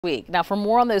week. Now, for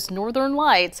more on those northern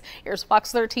lights, here's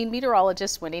Fox 13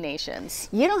 meteorologist Wendy Nations.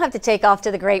 You don't have to take off to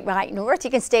the great white north.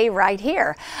 You can stay right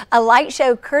here. A light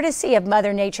show courtesy of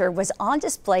Mother Nature was on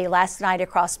display last night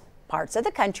across parts of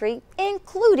the country,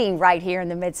 including right here in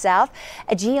the Mid-South.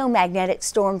 A geomagnetic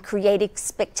storm created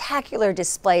spectacular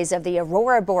displays of the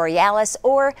aurora borealis,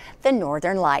 or the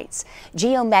northern lights.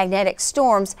 Geomagnetic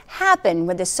storms happen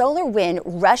when the solar wind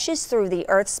rushes through the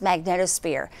Earth's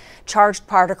magnetosphere. Charged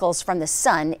particles from the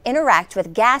sun interact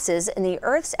with gases in the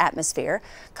Earth's atmosphere,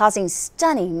 causing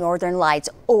stunning northern lights,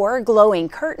 or glowing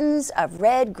curtains of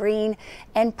red, green,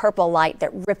 and purple light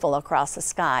that ripple across the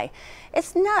sky.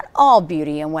 It's not all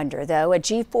beauty and wonder, though. A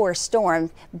G4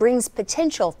 storm brings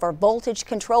potential for voltage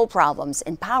control problems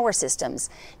in power systems,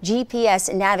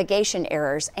 GPS navigation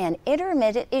errors, and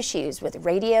intermittent issues with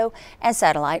radio and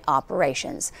satellite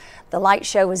operations. The light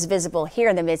show is visible here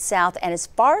in the Mid-South and as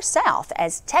far south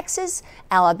as Texas,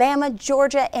 Alabama,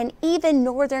 Georgia, and even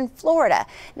northern Florida.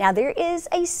 Now, there is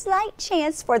a slight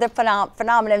chance for the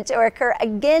phenomenon to occur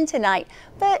again tonight,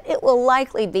 but it will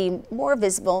likely be more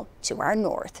visible to our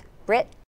north. Britt?